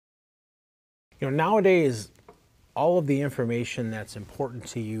Nowadays, all of the information that's important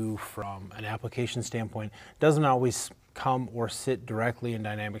to you from an application standpoint doesn't always come or sit directly in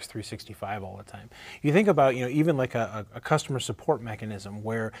Dynamics 365 all the time. You think about, even like a customer support mechanism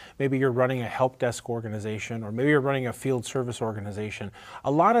where maybe you're running a help desk organization or maybe you're running a field service organization.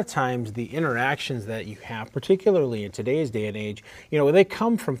 A lot of times the interactions that you have, particularly in today's day and age, they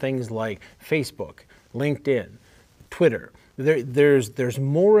come from things like Facebook, LinkedIn, Twitter. There's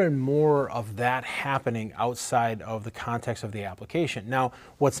more and more of that happening outside of the context of the application. Now,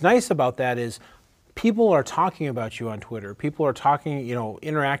 what's nice about that is people are talking about you on Twitter. People are talking,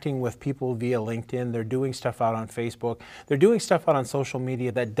 interacting with people via LinkedIn. They're doing stuff out on Facebook. They're doing stuff out on social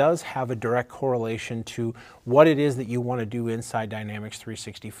media that does have a direct correlation to what it is that you want to do inside Dynamics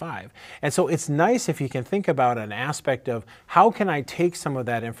 365. And so it's nice if you can think about an aspect of how can I take some of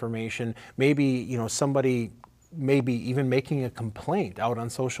that information, maybe, somebody maybe even making a complaint out on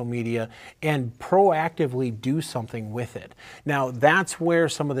social media and proactively do something with it. Now, that's where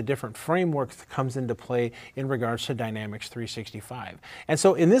some of the different frameworks comes into play in regards to Dynamics 365. And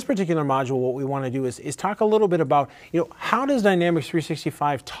so in this particular module, what we want to do is talk a little bit about, how does Dynamics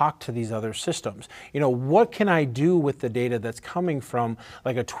 365 talk to these other systems? What can I do with the data that's coming from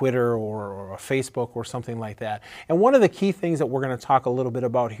like a Twitter or a Facebook or something like that? And one of the key things that we're going to talk a little bit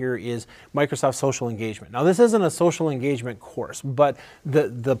about here is Microsoft Social Engagement. Now, this isn't a social engagement course, but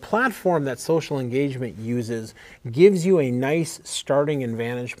the platform that social engagement uses gives you a nice starting and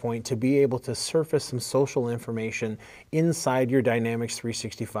vantage point to be able to surface some social information inside your Dynamics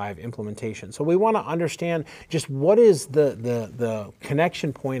 365 implementation. So we want to understand just what is the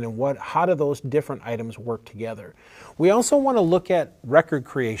connection point and how do those different items work together. We also want to look at record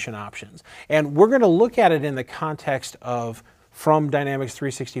creation options, and we're going to look at it in the context of from Dynamics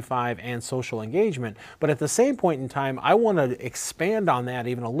 365 and social engagement, but at the same point in time, I want to expand on that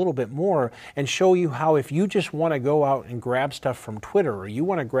even a little bit more and show you how if you just want to go out and grab stuff from Twitter or you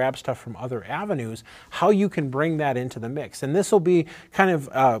want to grab stuff from other avenues, how you can bring that into the mix. And this will be kind of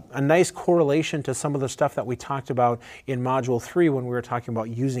a nice correlation to some of the stuff that we talked about in Module 3 when we were talking about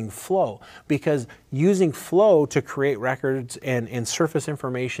using Flow, because using Flow to create records and surface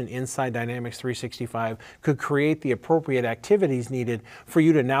information inside Dynamics 365 could create the appropriate activities needed for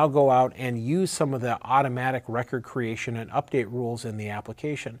you to now go out and use some of the automatic record creation and update rules in the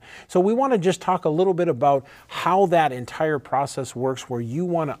application. So we want to just talk a little bit about how that entire process works, where you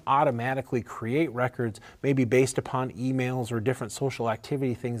want to automatically create records, maybe based upon emails or different social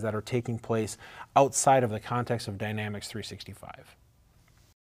activity things that are taking place outside of the context of Dynamics 365.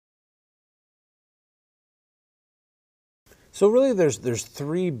 So really there's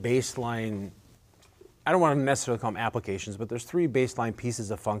three baseline, I don't want to necessarily call them applications, but there's three baseline pieces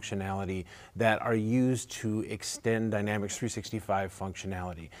of functionality that are used to extend Dynamics 365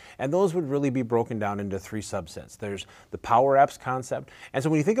 functionality. And those would really be broken down into three subsets. There's the Power Apps concept. And so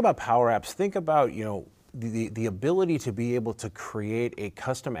when you think about Power Apps, think about, the ability to be able to create a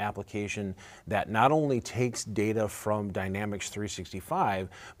custom application that not only takes data from Dynamics 365,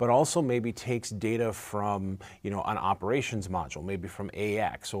 but also maybe takes data from, an operations module, maybe from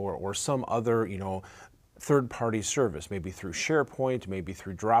AX or some other, third-party service, maybe through SharePoint, maybe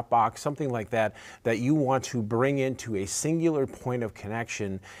through Dropbox, something like that, that you want to bring into a singular point of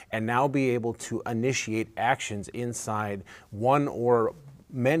connection and now be able to initiate actions inside one or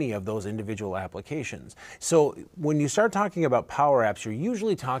many of those individual applications. So when you start talking about Power Apps, you're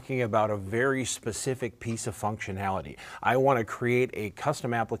usually talking about a very specific piece of functionality. I want to create a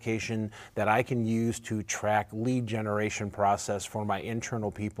custom application that I can use to track lead generation process for my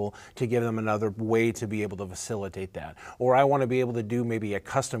internal people to give them another way to be able to facilitate that. Or I want to be able to do maybe a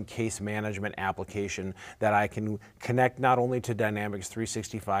custom case management application that I can connect not only to Dynamics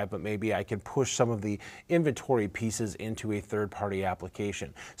 365, but maybe I can push some of the inventory pieces into a third-party application.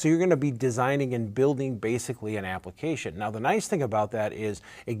 So you're going to be designing and building basically an application. Now the nice thing about that is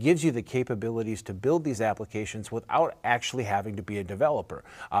it gives you the capabilities to build these applications without actually having to be a developer.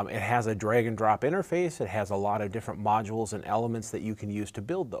 It has a drag and drop interface. It has a lot of different modules and elements that you can use to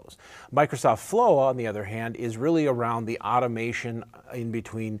build those. Microsoft Flow, on the other hand, is really around the automation in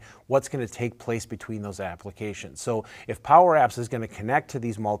between what's going to take place between those applications. So if Power Apps is going to connect to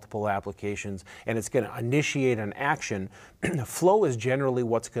these multiple applications and it's going to initiate an action, Flow is generally necessarily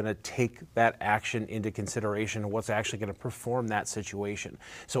what's going to take that action into consideration and what's actually going to perform that situation.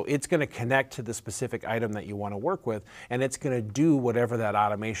 So it's going to connect to the specific item that you want to work with, and it's going to do whatever that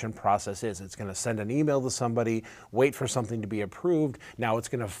automation process is. It's going to send an email to somebody, wait for something to be approved. Now it's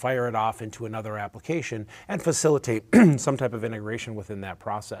going to fire it off into another application and facilitate some type of integration within that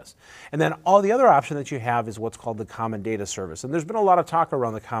process. And then all the other option that you have is what's called the Common Data Service. And there's been a lot of talk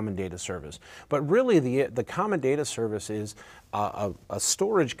around the Common Data Service, but really the Common Data Service is a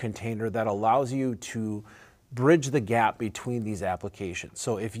storage container that allows you to bridge the gap between these applications.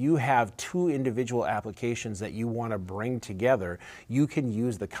 So if you have two individual applications that you want to bring together, you can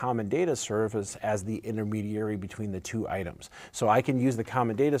use the Common Data Service as the intermediary between the two items. So I can use the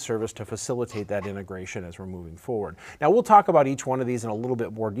Common Data Service to facilitate that integration as we're moving forward. Now we'll talk about each one of these in a little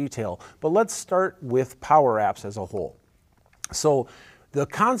bit more detail, but let's start with Power Apps as a whole. So the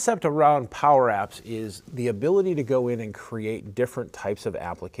concept around Power Apps is the ability to go in and create different types of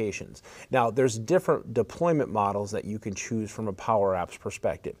applications. Now, there's different deployment models that you can choose from a Power Apps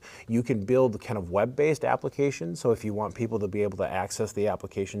perspective. You can build kind of web-based applications, so if you want people to be able to access the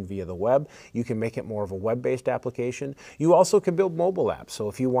application via the web, you can make it more of a web-based application. You also can build mobile apps, so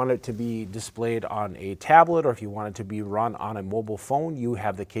if you want it to be displayed on a tablet or if you want it to be run on a mobile phone, you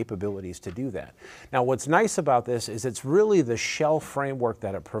have the capabilities to do that. Now, what's nice about this is it's really the shell framework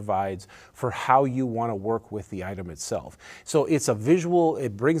that it provides for how you want to work with the item itself. So it's a visual,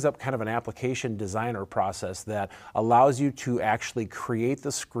 it brings up kind of an application designer process that allows you to actually create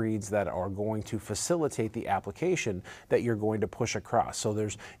the screens that are going to facilitate the application that you're going to push across. So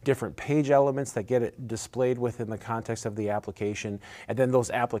there's different page elements that get it displayed within the context of the application, and then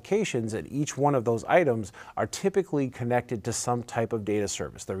those applications and each one of those items are typically connected to some type of data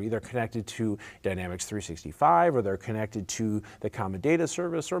service. They're either connected to Dynamics 365 or they're connected to the Common Data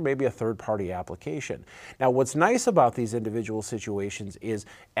Service or maybe a third-party application. Now, what's nice about these individual situations is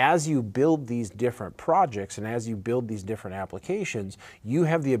as you build these different projects and as you build these different applications, you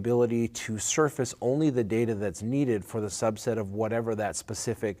have the ability to surface only the data that's needed for the subset of whatever that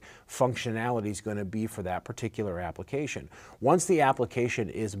specific functionality is going to be for that particular application. Once the application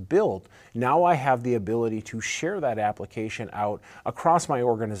is built, now I have the ability to share that application out across my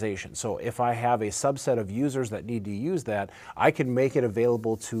organization. So if I have a subset of users that need to use that, I can make it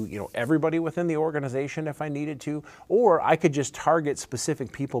available to everybody within the organization if I needed to, or I could just target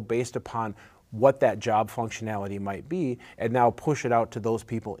specific people based upon what that job functionality might be and now push it out to those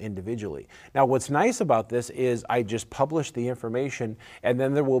people individually. Now what's nice about this is I just publish the information and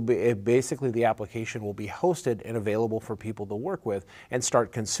then there will be, basically the application will be hosted and available for people to work with and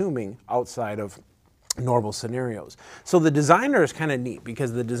start consuming outside of normal scenarios. So the designer is kind of neat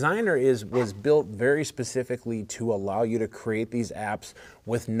because the designer was built very specifically to allow you to create these apps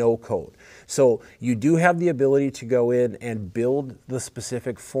with no code. So you do have the ability to go in and build the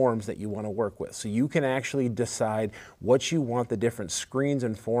specific forms that you want to work with. So you can actually decide what you want the different screens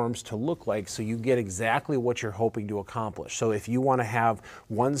and forms to look like so you get exactly what you're hoping to accomplish. So if you want to have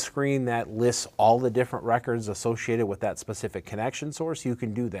one screen that lists all the different records associated with that specific connection source, you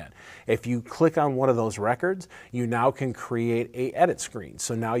can do that. If you click on one of those records, you now can create a edit screen.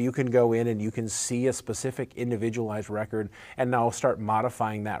 So now you can go in and you can see a specific individualized record and now start modifying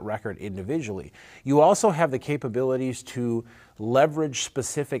that record individually. You also have the capabilities to leverage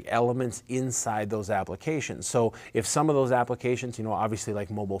specific elements inside those applications. So if some of those applications, obviously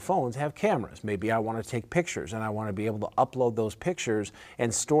like mobile phones have cameras, maybe I want to take pictures and I want to be able to upload those pictures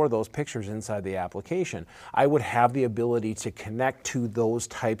and store those pictures inside the application. I would have the ability to connect to those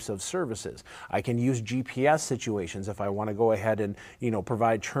types of services. I can use GPS situations if I want to go ahead and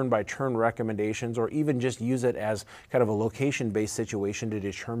provide turn-by-turn recommendations or even just use it as kind of a location-based situation to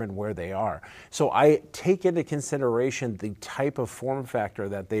determine where they are. So I take into consideration the type of form factor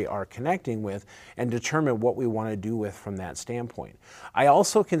that they are connecting with and determine what we want to do with from that standpoint. I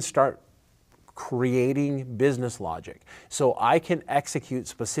also can start creating business logic. So I can execute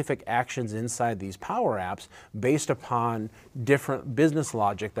specific actions inside these Power Apps based upon different business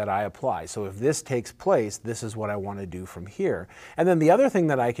logic that I apply. So if this takes place, this is what I want to do from here. And then the other thing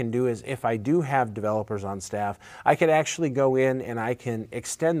that I can do is if I do have developers on staff, I can actually go in and I can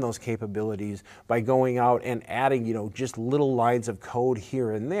extend those capabilities by going out and adding, just little lines of code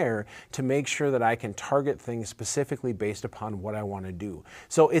here and there to make sure that I can target things specifically based upon what I want to do.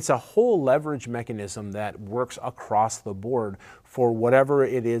 So it's a whole leverage mechanism that works across the board for whatever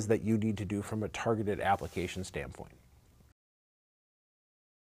it is that you need to do from a targeted application standpoint.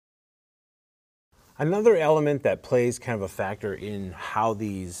 Another element that plays kind of a factor in how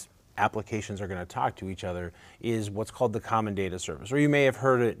these applications are going to talk to each other is what's called the Common Data Service, or you may have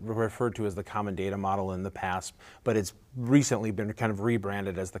heard it referred to as the Common Data Model in the past, but it's recently been kind of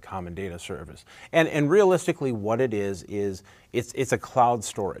rebranded as the Common Data Service. And realistically what it is it's a cloud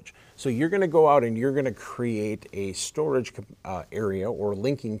storage. So you're going to go out and you're going to create a storage area or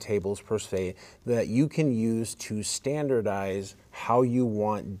linking tables per se that you can use to standardize how you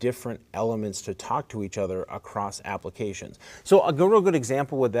want different elements to talk to each other across applications. So a real good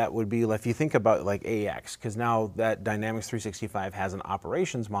example with that would be if you think about like AX, because now that Dynamics 365 has an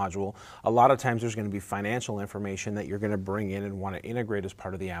operations module, a lot of times there's going to be financial information that you're going to bring in and want to integrate as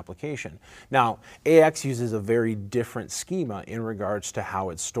part of the application. Now, AX uses a very different schema in regards to how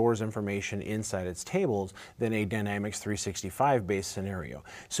it stores information inside its tables than a Dynamics 365 based scenario.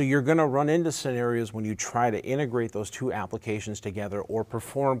 So you're going to run into scenarios when you try to integrate those two applications together or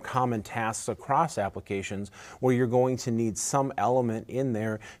perform common tasks across applications where you're going to need some element in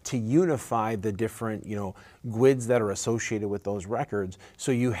there to unify the different, GUIDs that are associated with those records,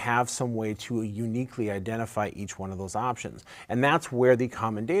 so you have some way to uniquely identify each one of those options. And that's where the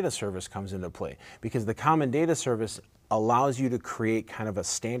Common Data Service comes into play, because the Common Data Service allows you to create kind of a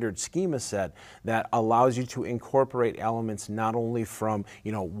standard schema set that allows you to incorporate elements not only from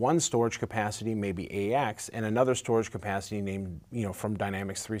one storage capacity, maybe AX, and another storage capacity named from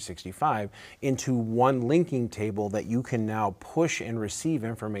Dynamics 365 into one linking table that you can now push and receive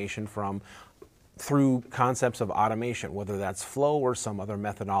information from through concepts of automation, whether that's Flow or some other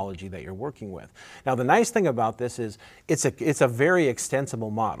methodology that you're working with. Now, the nice thing about this is it's a very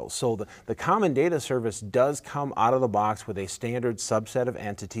extensible model. So the Common Data Service does come out of the box with a standard subset of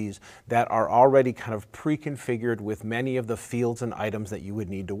entities that are already kind of pre-configured with many of the fields and items that you would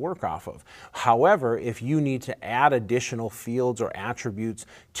need to work off of. However, if you need to add additional fields or attributes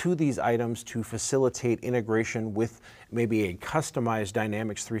to these items to facilitate integration with maybe a customized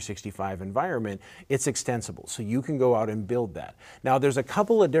Dynamics 365 environment, it's extensible. So you can go out and build that. Now, there's a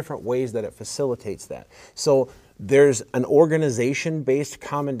couple of different ways that it facilitates that. So there's an organization-based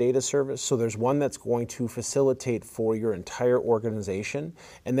Common Data Service. So there's one that's going to facilitate for your entire organization,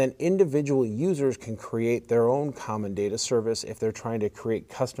 and then individual users can create their own Common Data Service if they're trying to create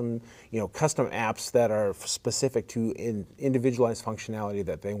custom apps that are specific to individualized functionality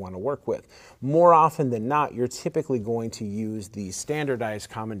that they want to work with. More often than not, you're typically going to use the standardized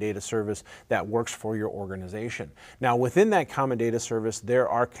Common Data Service that works for your organization. Now, within that Common Data Service, there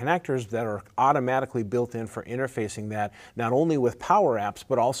are connectors that are automatically built in for interfacing that not only with Power Apps,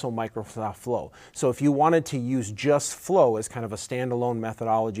 but also Microsoft Flow. So if you wanted to use just Flow as kind of a standalone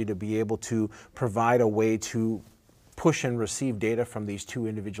methodology to be able to provide a way to push and receive data from these two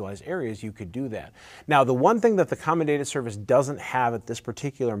individualized areas, you could do that. Now, the one thing that the Common Data Service doesn't have at this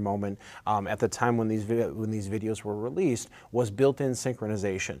particular moment, at the time when these videos were released, was built-in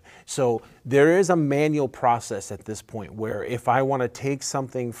synchronization. So there is a manual process at this point where if I want to take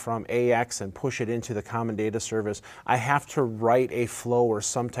something from AX and push it into the Common Data Service, I have to write a flow or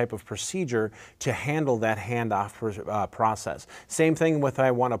some type of procedure to handle that handoff process. Same thing with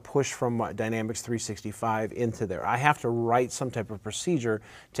I want to push from Dynamics 365 into there. I have to write some type of procedure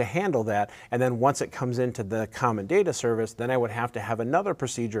to handle that, and then once it comes into the Common Data Service, then I would have to have another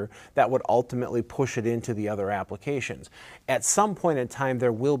procedure that would ultimately push it into the other applications. At some point in time,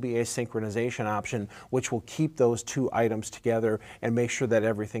 there will be a synchronization option which will keep those two items together and make sure that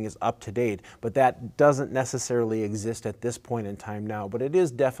everything is up to date, but that doesn't necessarily exist at this point in time now, but it is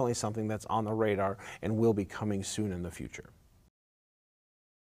definitely something that's on the radar and will be coming soon in the future.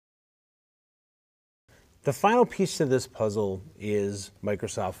 The final piece to this puzzle is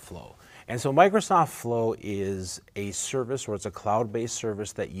Microsoft Flow. And so Microsoft Flow is a service, or it's a cloud-based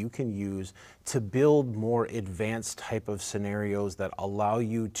service that you can use to build more advanced type of scenarios that allow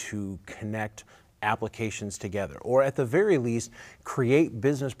you to connect applications together, or at the very least create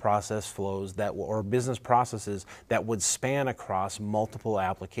business process flows or business processes that would span across multiple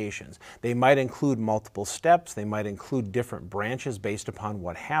applications. They might include multiple steps, they might include different branches based upon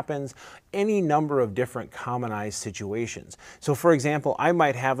what happens, any number of different commonized situations. So for example, I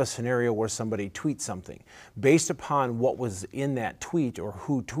might have a scenario where somebody tweets something. Based upon what was in that tweet or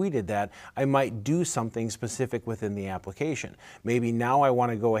who tweeted that, I might do something specific within the application. Maybe now I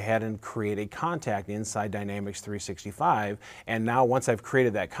want to go ahead and create a content contact inside Dynamics 365, and now once I've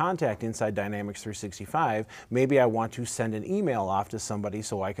created that contact inside Dynamics 365, maybe I want to send an email off to somebody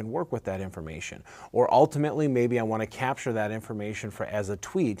so I can work with that information. Or ultimately, maybe I want to capture that information as a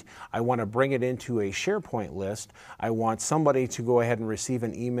tweet. I want to bring it into a SharePoint list. I want somebody to go ahead and receive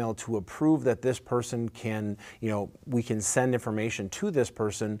an email to approve that this person can, we can send information to this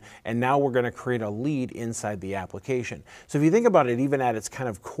person, and now we're going to create a lead inside the application. So if you think about it, even at its kind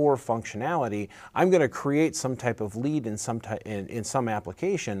of core functionality, I'm going to create some type of lead in some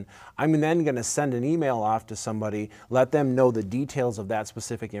application. I'm then going to send an email off to somebody, let them know the details of that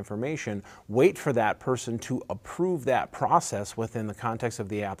specific information, wait for that person to approve that process within the context of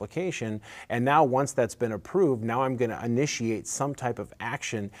the application, and now once that's been approved, now I'm going to initiate some type of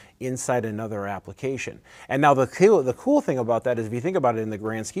action inside another application. And now the cool thing about that is, if you think about it in the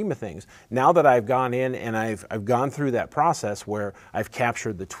grand scheme of things, now that I've gone in and I've gone through that process where I've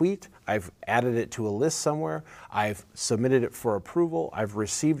captured the tweet, I've added it to a list somewhere, I've submitted it for approval, I've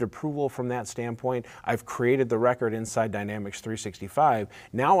received approval from that standpoint, I've created the record inside Dynamics 365,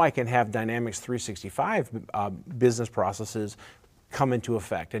 now I can have Dynamics 365 business processes come into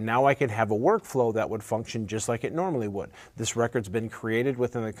effect. And now I can have a workflow that would function just like it normally would. This record's been created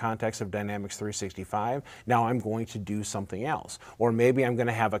within the context of Dynamics 365. Now I'm going to do something else. Or maybe I'm going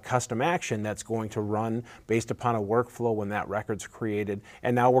to have a custom action that's going to run based upon a workflow when that record's created.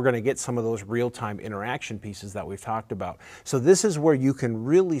 And now we're going to get some of those real-time interaction pieces that we've talked about. So this is where you can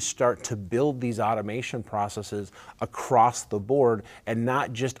really start to build these automation processes across the board and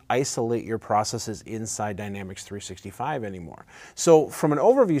not just isolate your processes inside Dynamics 365 anymore. So from an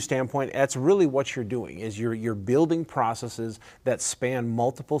overview standpoint, that's really what you're doing, is you're building processes that span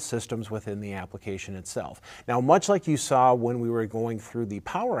multiple systems within the application itself. Now, much like you saw when we were going through the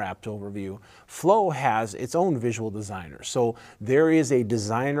Power Apps overview, Flow has its own visual designer. So there is a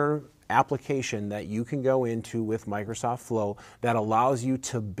designer application that you can go into with Microsoft Flow that allows you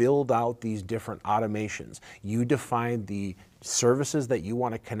to build out these different automations. You define the services that you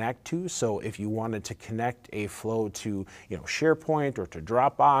want to connect to. So if you wanted to connect a flow to SharePoint or to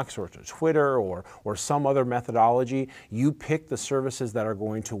Dropbox or to Twitter or some other methodology, you pick the services that are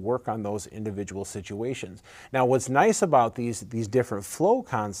going to work on those individual situations. Now, what's nice about these different flow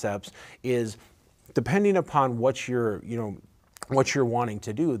concepts is, depending upon what you're wanting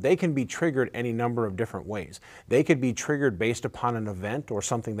to do, they can be triggered any number of different ways. They could be triggered based upon an event or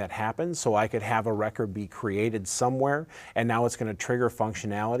something that happens, so I could have a record be created somewhere and now it's going to trigger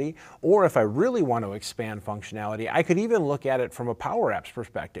functionality. Or if I really want to expand functionality, I could even look at it from a Power Apps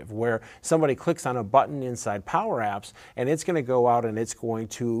perspective, where somebody clicks on a button inside Power Apps and it's going to go out and it's going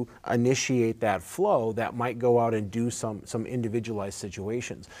to initiate that flow that might go out and do some individualized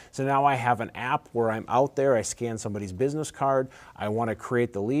situations. So now I have an app where I'm out there, I scan somebody's business card, I want to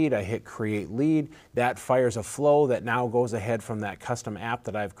create the lead, I hit create lead, that fires a flow that now goes ahead from that custom app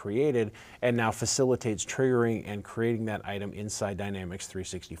that I've created and now facilitates triggering and creating that item inside Dynamics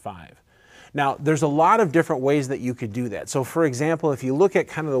 365. Now, there's a lot of different ways that you could do that. So for example, if you look at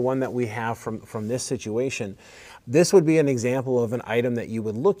kind of the one that we have from this situation, this would be an example of an item that you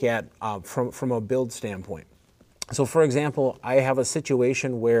would look at from a build standpoint. So for example, I have a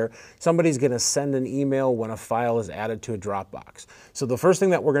situation where somebody's going to send an email when a file is added to a Dropbox. So the first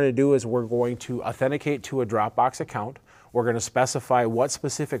thing that we're going to do is we're going to authenticate to a Dropbox account. We're going to specify what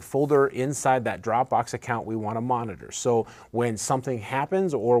specific folder inside that Dropbox account we want to monitor. So when something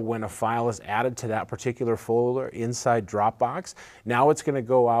happens or when a file is added to that particular folder inside Dropbox, now it's going to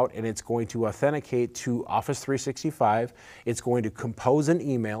go out and it's going to authenticate to Office 365. It's going to compose an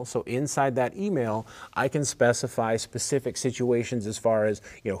email. So inside that email, I can specify specific situations as far as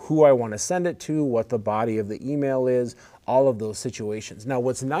who I want to send it to, what the body of the email is, all of those situations. Now,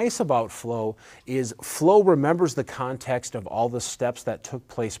 what's nice about Flow is Flow remembers the context of all the steps that took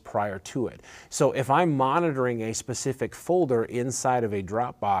place prior to it. So if I'm monitoring a specific folder inside of a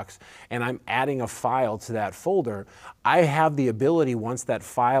Dropbox and I'm adding a file to that folder, I have the ability, once that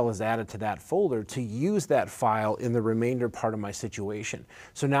file is added to that folder, to use that file in the remainder part of my situation.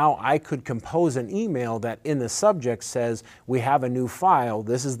 So now I could compose an email that in the subject says, we have a new file,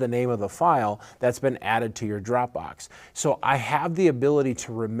 this is the name of the file that's been added to your Dropbox. So I have the ability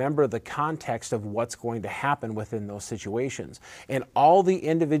to remember the context of what's going to happen within those situations and all the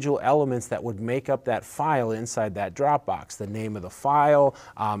individual elements that would make up that file inside that Dropbox, the name of the file,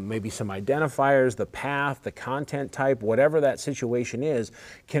 maybe some identifiers, the path, the content type, whatever that situation is,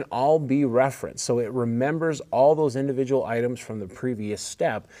 can all be referenced. So it remembers all those individual items from the previous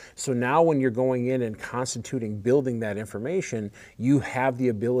step. So now when you're going in and building that information, you have the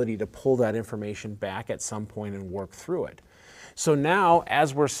ability to pull that information back at some point and work through it. So now,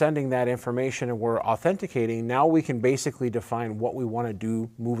 as we're sending that information and we're authenticating, now we can basically define what we want to do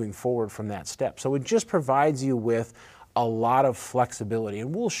moving forward from that step. So it just provides you with a lot of flexibility,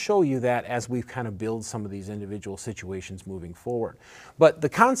 and we'll show you that as we kind of build some of these individual situations moving forward. But the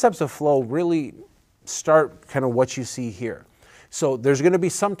concepts of flow really start kind of what you see here. So there's going to be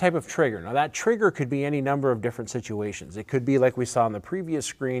some type of trigger. Now that trigger could be any number of different situations. It could be like we saw on the previous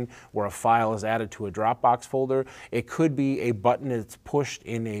screen where a file is added to a Dropbox folder. It could be a button that's pushed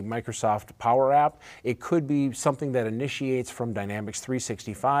in a Microsoft Power App. It could be something that initiates from Dynamics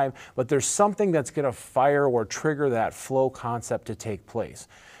 365, but there's something that's going to fire or trigger that flow concept to take place.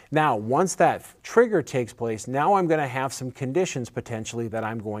 Now, once that trigger takes place, now I'm going to have some conditions potentially that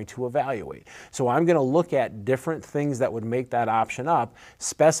I'm going to evaluate. So I'm going to look at different things that would make that option up,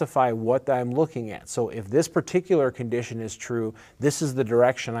 specify what I'm looking at. So if this particular condition is true, this is the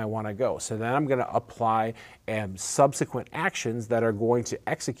direction I want to go. So then I'm going to apply subsequent actions that are going to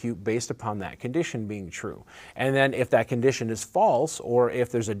execute based upon that condition being true. And then if that condition is false, or if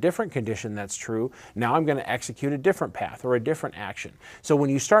there's a different condition that's true, now I'm going to execute a different path or a different action. So when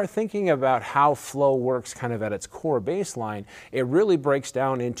you start thinking about how flow works kind of at its core baseline, it really breaks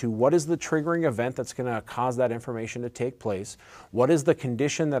down into what is the triggering event that's going to cause that information to take place, what is the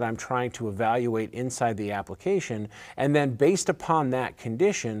condition that I'm trying to evaluate inside the application, and then based upon that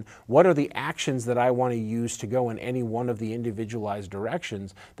condition, what are the actions that I want to use to go in any one of the individualized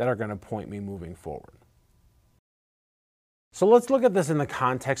directions that are going to point me moving forward. So let's look at this in the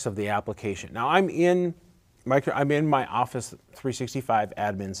context of the application. Now I'm in my Office 365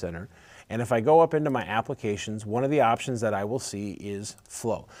 Admin Center, and if I go up into my applications, one of the options that I will see is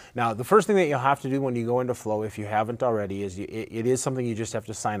Flow. Now, the first thing that you'll have to do when you go into Flow, if you haven't already, is it is something you just have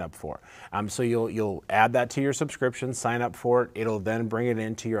to sign up for. So you'll add that to your subscription, sign up for it. It'll then bring it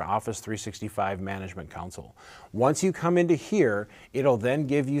into your Office 365 Management Console. Once you come into here, it'll then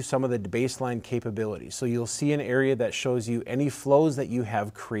give you some of the baseline capabilities. So you'll see an area that shows you any flows that you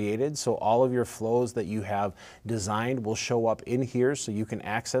have created. So all of your flows that you have designed will show up in here so you can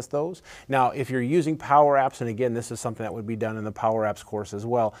access those. Now, if you're using Power Apps, and again, this is something that would be done in the Power Apps course as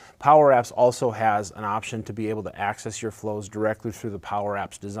well, Power Apps also has an option to be able to access your flows directly through the Power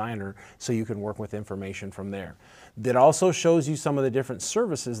Apps Designer so you can work with information from there. That also shows you some of the different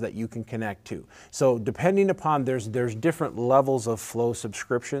services that you can connect to. So depending upon, there's different levels of Flow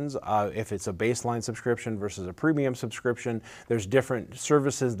subscriptions. If it's a baseline subscription versus a premium subscription, there's different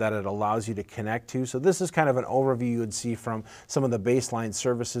services that it allows you to connect to. So this is kind of an overview you would see from some of the baseline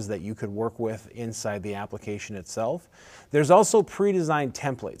services that you could work with inside the application itself. There's also pre-designed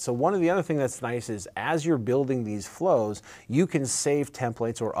templates. So one of the other things that's nice is as you're building these flows, you can save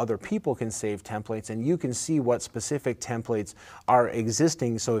templates, or other people can save templates, and you can see what specific templates are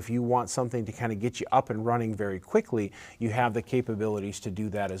existing. So if you want something to kind of get you up and running very quickly, you have the capabilities to do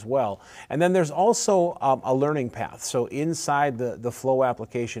that as well. And then there's also a learning path. So inside the Flow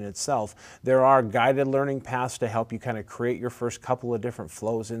application itself, there are guided learning paths to help you kind of create your first couple of different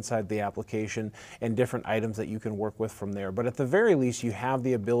flows inside the application and different items that you can work with from there. But at the very least, you have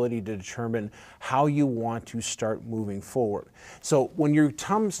the ability to determine how you want to start moving forward. So when it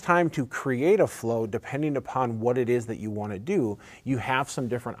comes time to create a flow, depending upon what it is that you want to do, you have some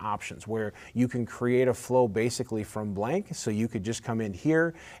different options where you can create a flow basically from blank. So you could just come in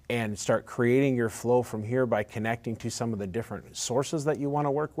here and start creating your flow from here by connecting to some of the different sources that you want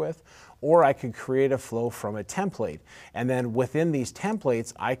to work with. Or I could create a flow from a template. And then within these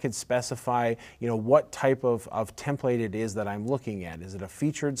templates, I could specify, what type of template it is that I'm looking at. Is it a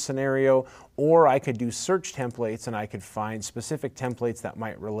featured scenario? Or I could do search templates and I could find specific templates that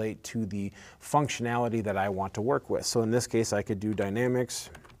might relate to the functionality that I want to work with. So in this case, I could do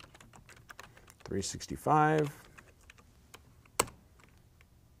Dynamics 365.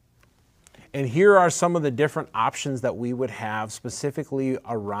 And here are some of the different options that we would have specifically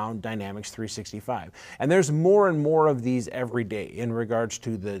around Dynamics 365. And there's more and more of these every day in regards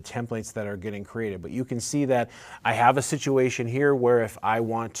to the templates that are getting created. But you can see that I have a situation here where if I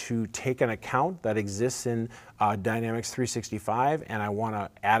want to take an account that exists in Dynamics 365 and I want to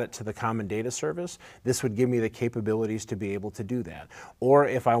add it to the Common Data Service, this would give me the capabilities to be able to do that. Or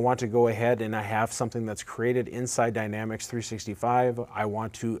if I want to go ahead and I have something that's created inside Dynamics 365, I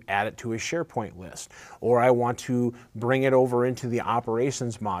want to add it to a SharePoint list, or I want to bring it over into the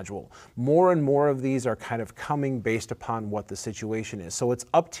operations module. More and more of these are kind of coming based upon what the situation is. So it's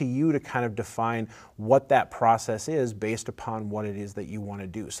up to you to kind of define what that process is based upon what it is that you want to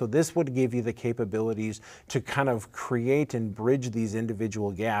do. So this would give you the capabilities to kind of create and bridge these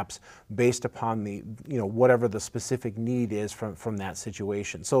individual gaps based upon the, whatever the specific need is from that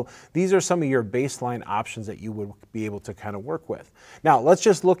situation. So these are some of your baseline options that you would be able to kind of work with. Now let's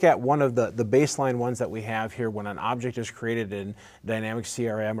just look at one of the baseline ones that we have here. When an object is created in Dynamics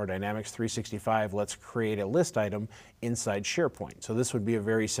CRM or Dynamics 365, let's create a list item inside SharePoint. So this would be a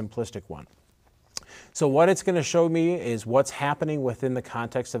very simplistic one. So what it's going to show me is what's happening within the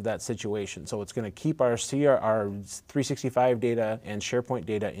context of that situation. So it's going to keep our 365 data and SharePoint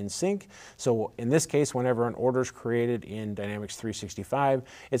data in sync. So in this case, whenever an order is created in Dynamics 365,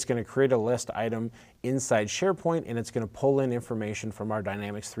 it's going to create a list item inside SharePoint, and it's going to pull in information from our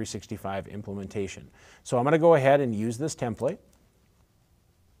Dynamics 365 implementation. So I'm going to go ahead and use this template.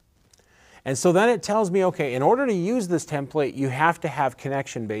 And so then it tells me, okay, in order to use this template, you have to have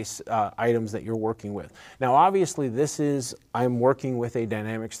connection-based items that you're working with. Now, obviously, I'm working with a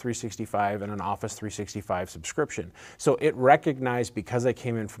Dynamics 365 and an Office 365 subscription. So it recognized, because I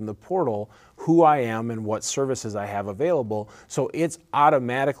came in from the portal, who I am and what services I have available. So it's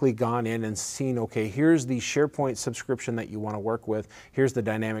automatically gone in and seen, okay, here's the SharePoint subscription that you want to work with. Here's the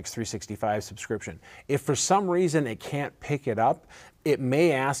Dynamics 365 subscription. If for some reason it can't pick it up, it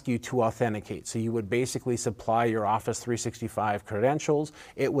may ask you to authenticate. So you would basically supply your Office 365 credentials.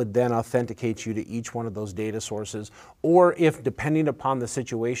 It would then authenticate you to each one of those data sources. Or if, depending upon the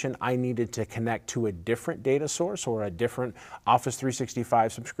situation, I needed to connect to a different data source or a different Office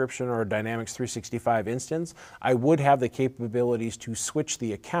 365 subscription or a Dynamics 365 instance, I would have the capabilities to switch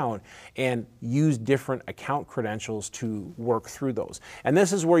the account and use different account credentials to work through those. And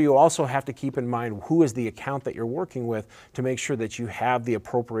this is where you also have to keep in mind who is the account that you're working with to make sure that you have the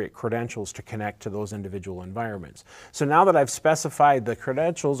appropriate credentials to connect to those individual environments. So now that I've specified the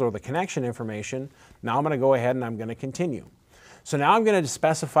credentials or the connection information, now I'm going to go ahead and I'm going to continue. So now I'm going to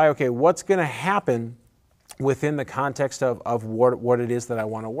specify, okay, what's going to happen within the context of what it is that I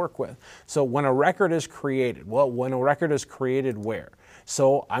want to work with. So when a record is created, well, when a record is created where?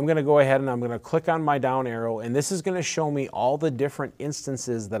 So I'm going to go ahead and I'm going to click on my down arrow, and this is going to show me all the different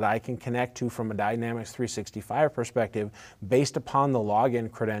instances that I can connect to from a Dynamics 365 perspective based upon the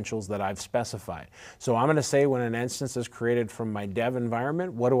login credentials that I've specified. So I'm going to say when an instance is created from my dev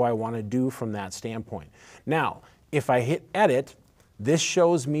environment, what do I want to do from that standpoint? Now, if I hit edit, this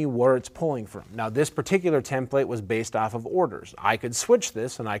shows me where it's pulling from. Now, this particular template was based off of orders. I could switch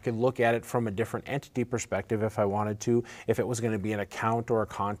this and I could look at it from a different entity perspective if I wanted to, if it was going to be an account or a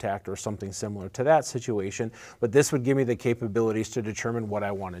contact or something similar to that situation, but this would give me the capabilities to determine what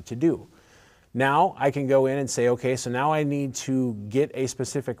I wanted to do. Now I can go in and say, okay, so now I need to get a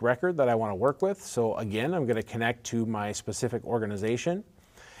specific record that I want to work with. So again, I'm going to connect to my specific organization.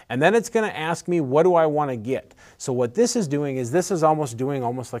 And then it's going to ask me, what do I want to get? So what this is doing is this is almost doing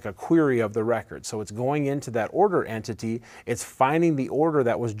almost like a query of the record. So it's going into that order entity, it's finding the order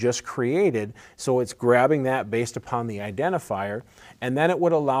that was just created, so it's grabbing that based upon the identifier, and then it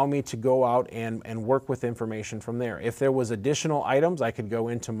would allow me to go out and work with information from there. If there was additional items, I could go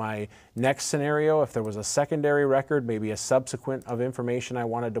into my next scenario. If there was a secondary record, maybe a subsequent of information I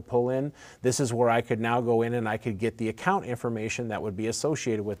wanted to pull in, this is where I could now go in and I could get the account information that would be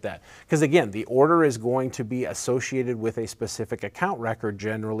associated with that. Because again, the order is going to be associated with a specific account record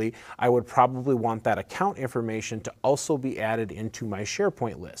generally. I would probably want that account information to also be added into my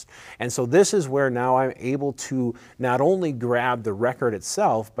SharePoint list. And so this is where now I'm able to not only grab the record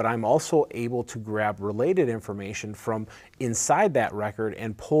itself, but I'm also able to grab related information from inside that record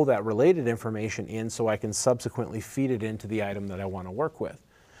and pull that related information in so I can subsequently feed it into the item that I want to work with.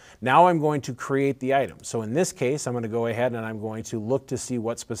 Now I'm going to create the item. So in this case, I'm going to go ahead and I'm going to look to see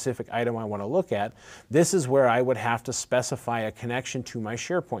what specific item I want to look at. This is where I would have to specify a connection to my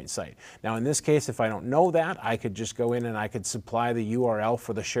SharePoint site. Now in this case, if I don't know that, I could just go in and I could supply the URL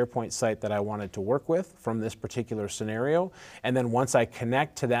for the SharePoint site that I wanted to work with from this particular scenario. And then once I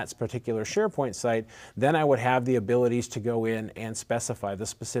connect to that particular SharePoint site, then I would have the abilities to go in and specify the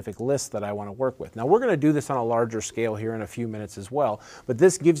specific list that I want to work with. Now we're going to do this on a larger scale here in a few minutes as well, but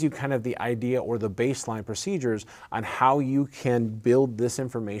this gives you kind of the idea or the baseline procedures on how you can build this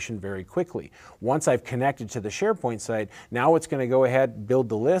information very quickly. Once I've connected to the SharePoint site, now it's going to go ahead, build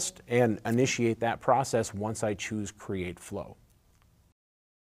the list, and initiate that process once I choose Create Flow.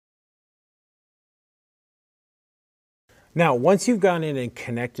 Now, once you've gone in and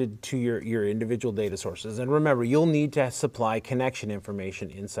connected to your individual data sources, and remember, you'll need to supply connection information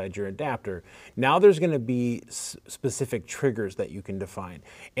inside your adapter. Now there's going to be specific triggers that you can define.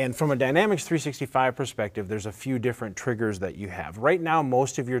 And from a Dynamics 365 perspective, there's a few different triggers that you have. Right now,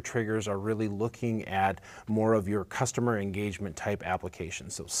 most of your triggers are really looking at more of your customer engagement type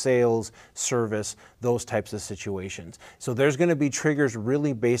applications. So sales, service, those types of situations. So there's going to be triggers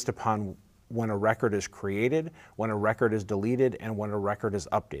really based upon when a record is created, when a record is deleted, and when a record is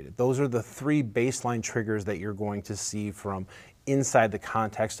updated. Those are the three baseline triggers that you're going to see from inside the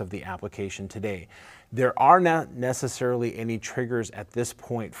context of the application today. There are not necessarily any triggers at this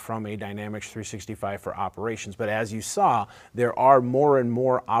point from a Dynamics 365 for operations, but as you saw, there are more and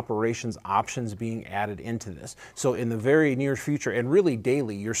more operations options being added into this. So in the very near future, and really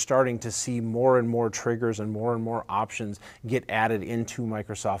daily, you're starting to see more and more triggers and more options get added into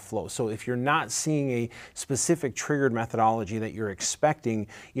Microsoft Flow. So if you're not seeing a specific triggered methodology that you're expecting,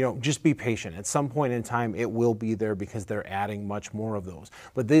 just be patient. At some point in time, it will be there because they're adding much more of those.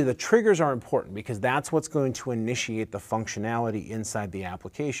 But the triggers are important because that's what's going to initiate the functionality inside the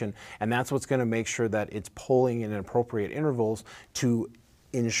application, and that's what's going to make sure that it's polling in appropriate intervals to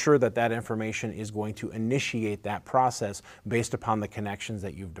ensure that that information is going to initiate that process based upon the connections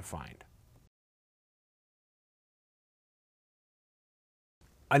that you've defined.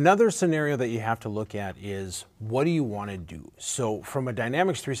 Another scenario that you have to look at is, what do you want to do? So from a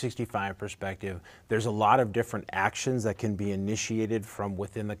Dynamics 365 perspective, there's a lot of different actions that can be initiated from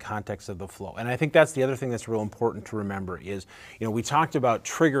within the context of the flow. And I think that's the other thing that's real important to remember is, we talked about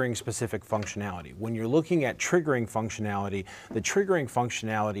triggering specific functionality. When you're looking at triggering functionality, the triggering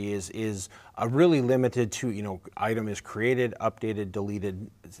functionality is really limited to, item is created, updated,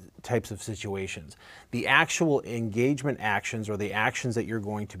 deleted types of situations. The actual engagement actions, or the actions that you're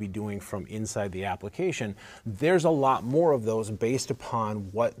going to be doing from inside the application, there's a lot more of those based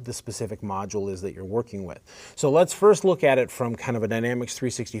upon what the specific module is that you're working with. So let's first look at it from kind of a Dynamics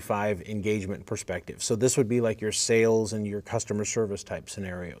 365 engagement perspective. So this would be like your sales and your customer service type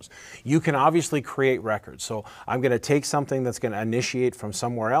scenarios. You can obviously create records. So I'm going to take something that's going to initiate from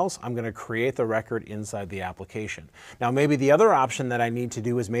somewhere else. I'm going to create the record inside the application. Now maybe the other option that I need to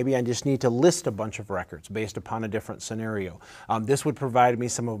do is maybe I just need to list a bunch of records based upon a different scenario. This would provide me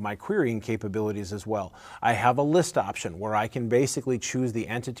some of my querying capabilities as well. I have a list option where I can basically choose the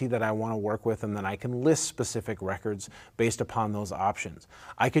entity that I want to work with, and then I can list specific records based upon those options.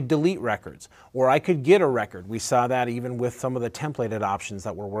 I could delete records, or I could get a record. We saw that even with some of the templated options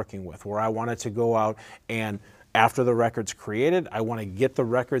that we're working with, where I wanted to go out and after the record's created, I want to get the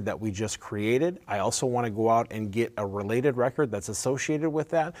record that we just created. I also want to go out and get a related record that's associated with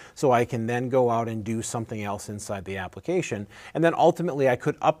that, so I can then go out and do something else inside the application. And then ultimately, I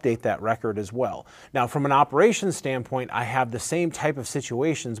could update that record as well. Now, from an operations standpoint, I have the same type of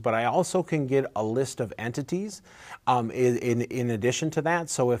situations, but I also can get a list of entities in addition to that.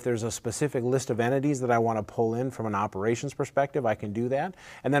 So if there's a specific list of entities that I want to pull in from an operations perspective, I can do that.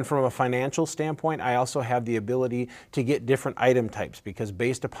 And then from a financial standpoint, I also have the ability to get different item types, because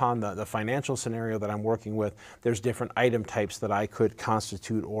based upon the financial scenario that I'm working with, there's different item types that I could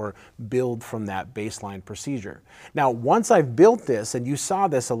constitute or build from that baseline procedure. Now, once I've built this, and you saw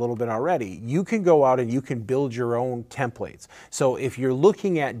this a little bit already, you can go out and you can build your own templates. So if you're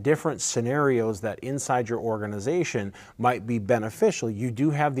looking at different scenarios that inside your organization might be beneficial, you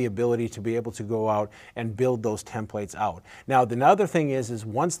do have the ability to be able to go out and build those templates out. Now, the other thing is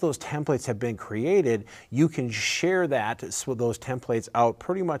once those templates have been created, you can share those templates out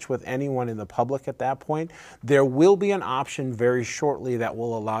pretty much with anyone in the public at that point. There will be an option very shortly that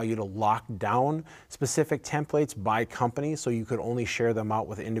will allow you to lock down specific templates by company, so you could only share them out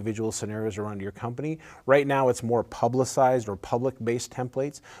with individual scenarios around your company. Right now it's more publicized or public-based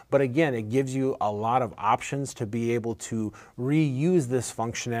templates, but again, it gives you a lot of options to be able to reuse this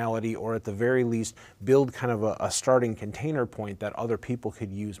functionality, or at the very least build kind of a starting container point that other people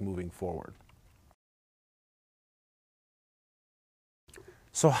could use moving forward.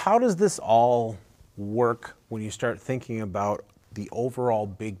 So how does this all work when you start thinking about the overall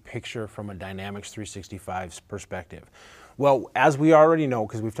big picture from a Dynamics 365's perspective? Well, as we already know,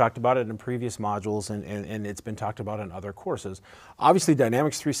 because we've talked about it in previous modules and it's been talked about in other courses, obviously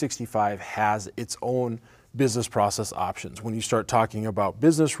Dynamics 365 has its own business process options. When you start talking about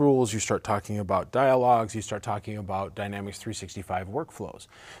business rules, you start talking about dialogues, you start talking about Dynamics 365 workflows.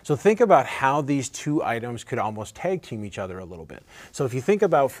 So think about how these two items could almost tag team each other a little bit. So if you think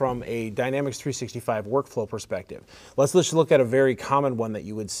about from a Dynamics 365 workflow perspective, let's just look at a very common one that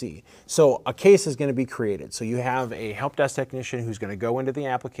you would see. So a case is going to be created. So you have a help desk technician who's going to go into the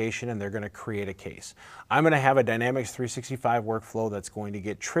application and they're going to create a case. I'm going to have a Dynamics 365 workflow that's going to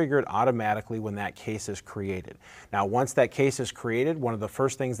get triggered automatically when that case is created. Now, once that case is created, one of the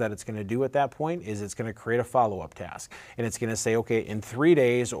first things that it's going to do at that point is it's going to create a follow-up task. And it's going to say, okay, in 3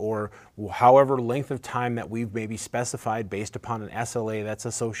 days or however length of time that we've maybe specified based upon an SLA that's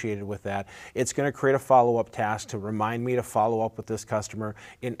associated with that, it's going to create a follow-up task to remind me to follow up with this customer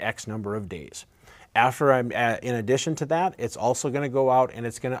in X number of days. After in addition to that, it's also going to go out and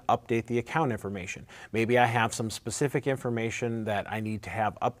it's going to update the account information. Maybe I have some specific information that I need to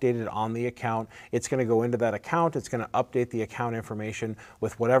have updated on the account. It's going to go into that account. It's going to update the account information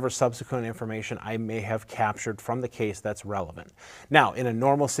with whatever subsequent information I may have captured from the case that's relevant. Now, in a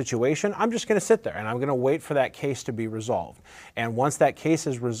normal situation, I'm just going to sit there and I'm going to wait for that case to be resolved. And once that case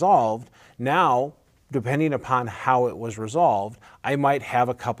is resolved, now, depending upon how it was resolved, I might have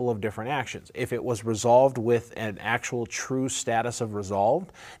a couple of different actions. If it was resolved with an actual true status of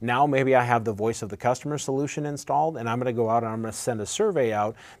resolved, now maybe I have the voice of the customer solution installed and I'm going to go out and I'm going to send a survey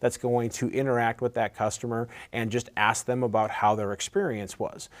out that's going to interact with that customer and just ask them about how their experience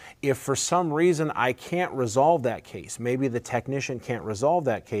was. If for some reason I can't resolve that case, maybe the technician can't resolve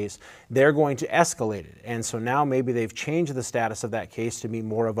that case, they're going to escalate it. And so now maybe they've changed the status of that case to be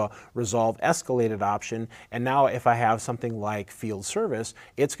more of a resolved escalated option. And now if I have something like field service,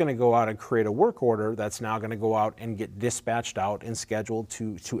 it's going to go out and create a work order that's now going to go out and get dispatched out and scheduled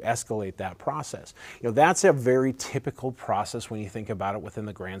to escalate that process. You know, that's a very typical process when you think about it within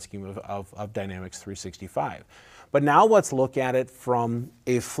the grand scheme of Dynamics 365. But now let's look at it from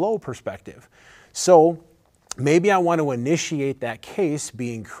a flow perspective. So maybe I want to initiate that case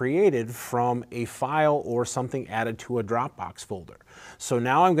being created from a file or something added to a Dropbox folder. So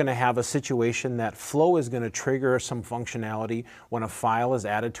now I'm going to have a situation that Flow is going to trigger some functionality when a file is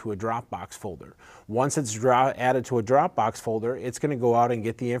added to a Dropbox folder. Once it's added to a Dropbox folder, it's going to go out and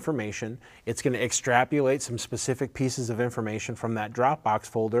get the information. It's going to extrapolate some specific pieces of information from that Dropbox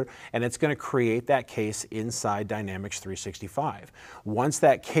folder, and it's going to create that case inside Dynamics 365. Once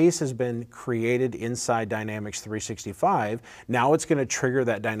that case has been created inside Dynamics 365, now it's going to trigger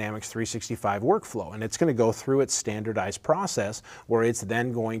that Dynamics 365 workflow, and it's going to go through its standardized process where it's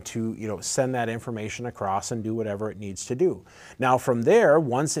then going to, send that information across and do whatever it needs to do. Now from there,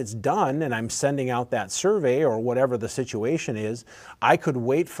 once it's done and I'm sending out that survey or whatever the situation is, I could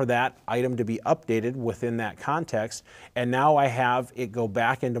wait for that item to be updated within that context, and now I have it go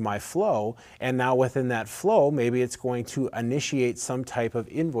back into my flow, and now within that flow, maybe it's going to initiate some type of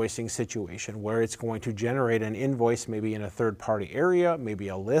invoicing situation where it's going to generate an invoice maybe in a third-party area, maybe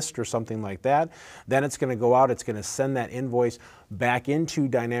a list or something like that. Then it's going to go out, it's going to send that invoice back into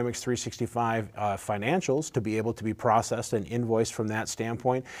Dynamics 365 financials to be able to be processed and invoiced from that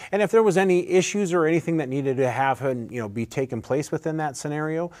standpoint. And if there was any issues or anything that needed to happen, be taken place within that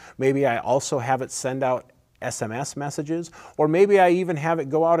scenario, maybe I also have it send out SMS messages, or maybe I even have it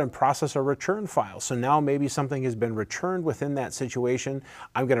go out and process a return file. So now maybe something has been returned within that situation.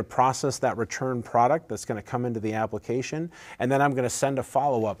 I'm going to process that return product that's going to come into the application, and then I'm going to send a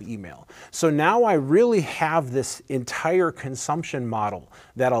follow-up email. So now I really have this entire consumption model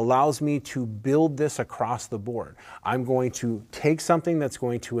that allows me to build this across the board. I'm going to take something that's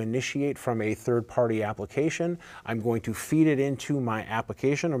going to initiate from a third-party application. I'm going to feed it into my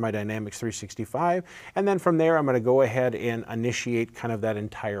application or my Dynamics 365, and then from there, I'm going to go ahead and initiate kind of that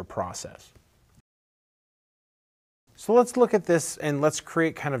entire process. So let's look at this and let's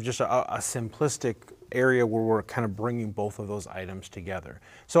create kind of just a simplistic area where we're kind of bringing both of those items together.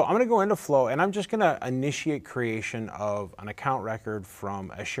 So I'm going to go into Flow and I'm just going to initiate creation of an account record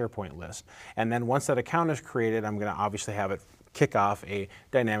from a SharePoint list. And then once that account is created, I'm going to obviously have it kick off a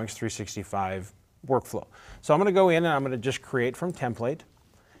Dynamics 365 workflow. So I'm going to go in and I'm going to just create from template.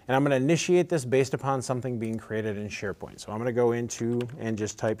 And I'm going to initiate this based upon something being created in SharePoint. So I'm going to go into and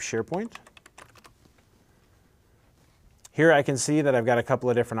just type SharePoint. Here I can see that I've got a couple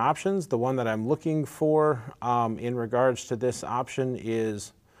of different options. The one that I'm looking for in regards to this option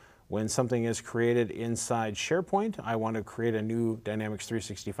is when something is created inside SharePoint, I want to create a new Dynamics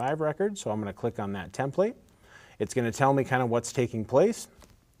 365 record. So I'm going to click on that template. It's going to tell me kind of what's taking place.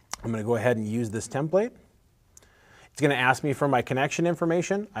 I'm going to go ahead and use this template. It's going to ask me for my connection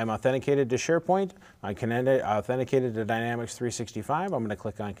information. I'm authenticated to SharePoint. I'm authenticated to Dynamics 365. I'm going to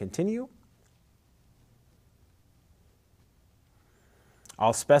click on Continue.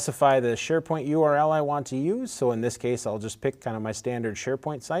 I'll specify the SharePoint URL I want to use. So in this case, I'll just pick kind of my standard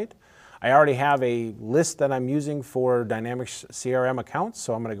SharePoint site. I already have a list that I'm using for Dynamics CRM accounts.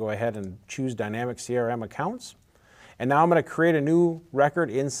 So I'm going to go ahead and choose Dynamics CRM accounts. And now I'm going to create a new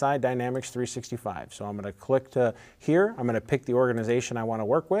record inside Dynamics 365. So I'm going to click to here. I'm going to pick the organization I want to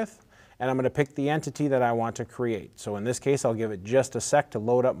work with. And I'm going to pick the entity that I want to create. So in this case, I'll give it just a sec to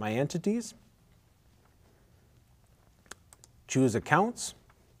load up my entities. Choose accounts.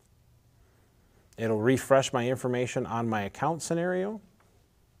 It'll refresh my information on my account scenario.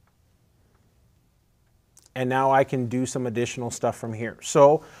 And now I can do some additional stuff from here.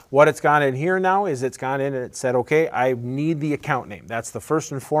 So what it's gone in here now is it's gone in and it said, okay, I need the account name. That's the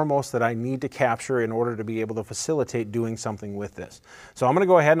first and foremost that I need to capture in order to be able to facilitate doing something with this. So I'm going to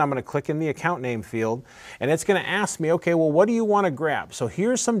go ahead and I'm going to click in the account name field, and it's going to ask me, okay, well, what do you want to grab? So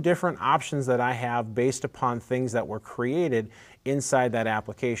here's some different options that I have based upon things that were created inside that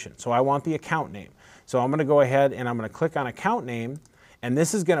application. So I want the account name. So I'm going to go ahead and I'm going to click on account name. And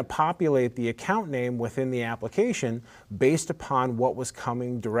this is going to populate the account name within the application based upon what was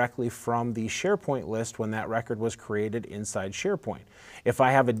coming directly from the SharePoint list when that record was created inside SharePoint. If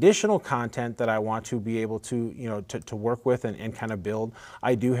I have additional content that I want to be able to, to work with and kind of build,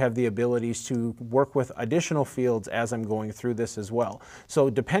 I do have the abilities to work with additional fields as I'm going through this as well.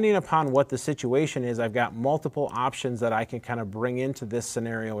 So depending upon what the situation is, I've got multiple options that I can kind of bring into this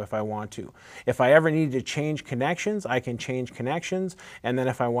scenario if I want to. If I ever need to change connections, I can change connections. And then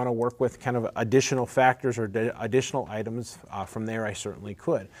if I want to work with kind of additional factors or additional items from there, I certainly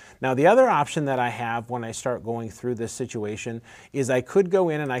could. Now, the other option that I have when I start going through this situation is I could go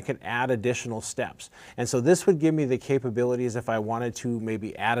in and I could add additional steps. And so this would give me the capabilities if I wanted to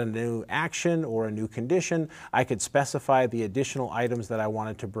maybe add a new action or a new condition, I could specify the additional items that I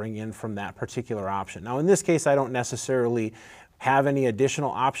wanted to bring in from that particular option. Now, in this case, I don't necessarily have any additional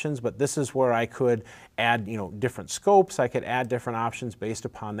options, but this is where I could add, different scopes. I could add different options based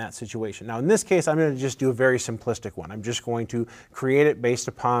upon that situation. Now, in this case, I'm going to just do a very simplistic one. I'm just going to create it based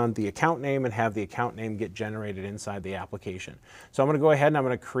upon the account name and have the account name get generated inside the application. So I'm going to go ahead and I'm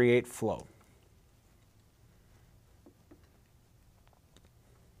going to create flow.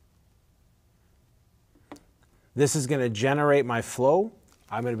 This is going to generate my flow.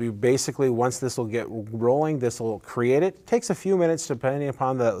 I'm going to be basically, once this will get rolling, this will create it. It takes a few minutes depending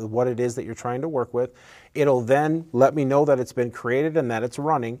upon what it is that you're trying to work with. It'll then let me know that it's been created and that it's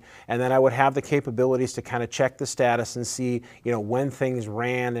running, and then I would have the capabilities to kind of check the status and see, when things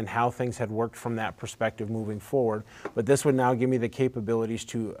ran and how things had worked from that perspective moving forward. But this would now give me the capabilities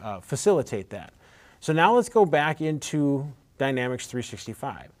to facilitate that. So now let's go back into Dynamics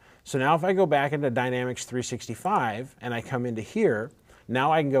 365. So now if I go back into Dynamics 365 and I come into here,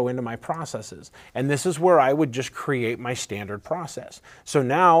 now I can go into my processes, and this is where I would just create my standard process. So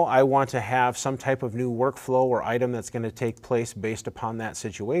now I want to have some type of new workflow or item that's going to take place based upon that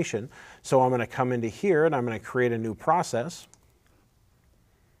situation. So I'm going to come into here and I'm going to create a new process.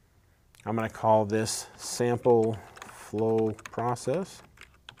 I'm going to call this sample flow process.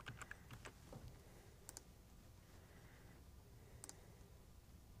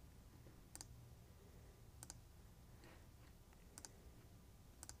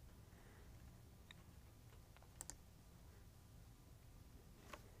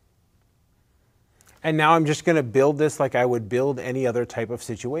 And now I'm just going to build this like I would build any other type of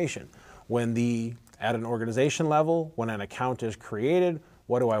situation. At an organization level, when an account is created,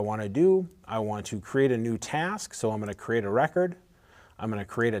 what do I want to do? I want to create a new task, so I'm going to create a record. I'm going to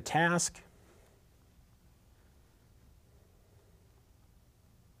create a task.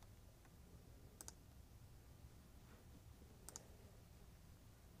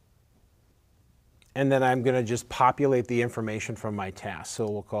 And then I'm going to just populate the information from my task. So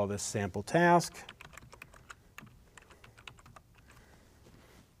we'll call this sample task.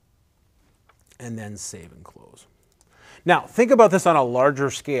 And then save and close. Now, think about this on a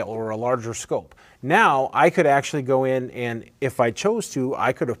larger scale or a larger scope. Now, I could actually go in and, if I chose to,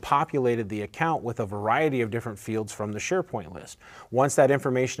 I could have populated the account with a variety of different fields from the SharePoint list. Once that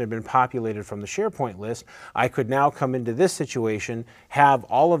information had been populated from the SharePoint list, I could now come into this situation, have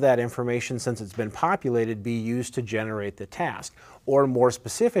all of that information, since it's been populated, be used to generate the task. Or more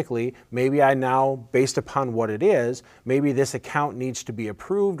specifically, maybe I now, based upon what it is, maybe this account needs to be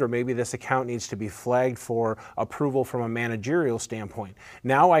approved, or maybe this account needs to be flagged for approval from a managerial standpoint.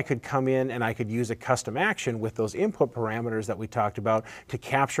 Now I could come in and I could use a custom action with those input parameters that we talked about to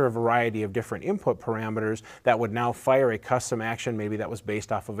capture a variety of different input parameters that would now fire a custom action, maybe that was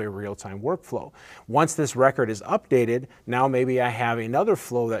based off of a real-time workflow. Once this record is updated, now maybe I have another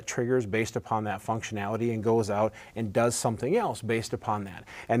flow that triggers based upon that functionality and goes out and does something else based upon that.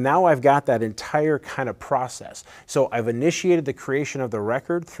 And now I've got that entire kind of process. So I've initiated the creation of the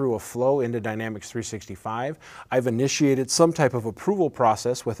record through a flow into Dynamics 365. I've initiated some type of approval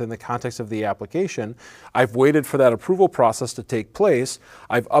process within the context of the application. I've waited for that approval process to take place.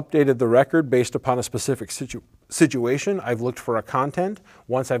 I've updated the record based upon a specific situation. I've looked for a content.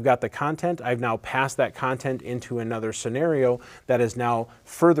 Once I've got the content, I've now passed that content into another scenario that has now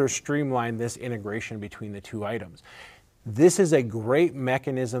further streamlined this integration between the two items. This is a great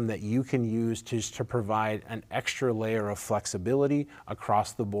mechanism that you can use to provide an extra layer of flexibility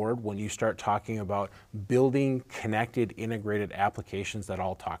across the board when you start talking about building connected, integrated applications that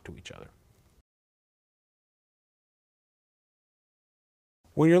all talk to each other.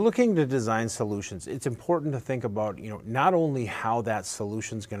 When you're looking to design solutions, it's important to think about, not only how that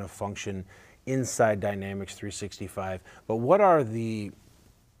solution is going to function inside Dynamics 365, but what are the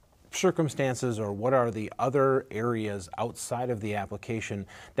circumstances or what are the other areas outside of the application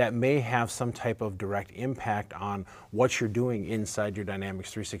that may have some type of direct impact on what you're doing inside your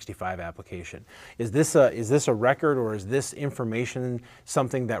Dynamics 365 application. Is this a record, or is this information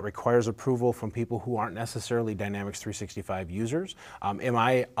something that requires approval from people who aren't necessarily Dynamics 365 users? Am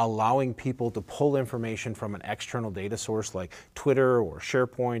I allowing people to pull information from an external data source like Twitter or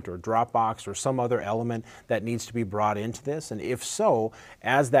SharePoint or Dropbox or some other element that needs to be brought into this? And if so,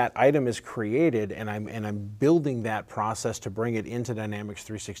 as that item is created and I'm building that process to bring it into Dynamics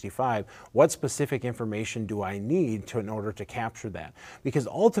 365, what specific information do I need in order to capture that? Because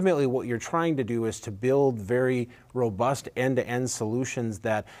ultimately what you're trying to do is to build very robust end-to-end solutions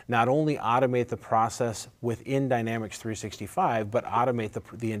that not only automate the process within Dynamics 365, but automate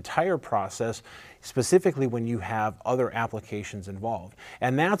the entire process, specifically when you have other applications involved.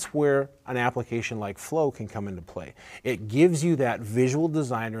 And that's where an application like Flow can come into play. It gives you that visual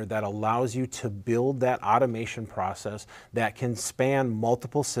designer that allows you to build that automation process that can span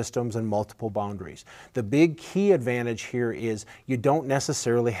multiple systems and multiple boundaries. The big key advantage here is you don't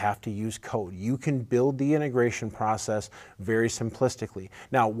necessarily have to use code. You can build the integration process very simplistically.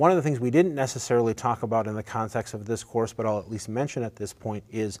 Now, one of the things we didn't necessarily talk about in the context of this course, but I'll at least mention at this point,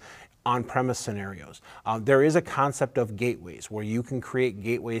 is on-premise scenarios. There is a concept of gateways where you can create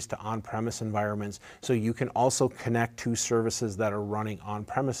gateways to on-premise environments, so you can also connect to services that are running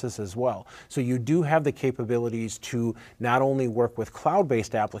on-premises as well. So you do have the capabilities to not only work with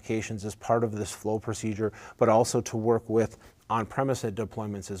cloud-based applications as part of this flow procedure, but also to work with on-premise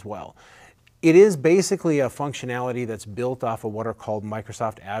deployments as well. It is basically a functionality that's built off of what are called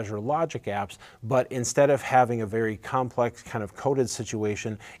Microsoft Azure Logic Apps, but instead of having a very complex kind of coded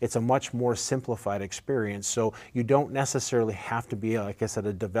situation, it's a much more simplified experience. So you don't necessarily have to be, like I said,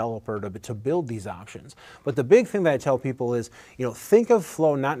 a developer to build these options. But the big thing that I tell people is, think of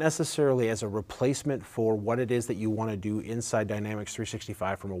Flow not necessarily as a replacement for what it is that you want to do inside Dynamics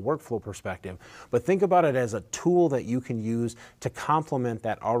 365 from a workflow perspective, but think about it as a tool that you can use to complement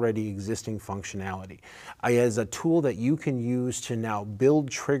that already existing functionality, as a tool that you can use to now build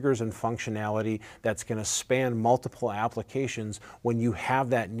triggers and functionality that's going to span multiple applications when you have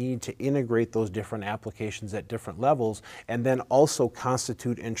that need to integrate those different applications at different levels, and then also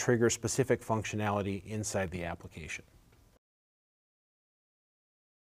constitute and trigger specific functionality inside the application.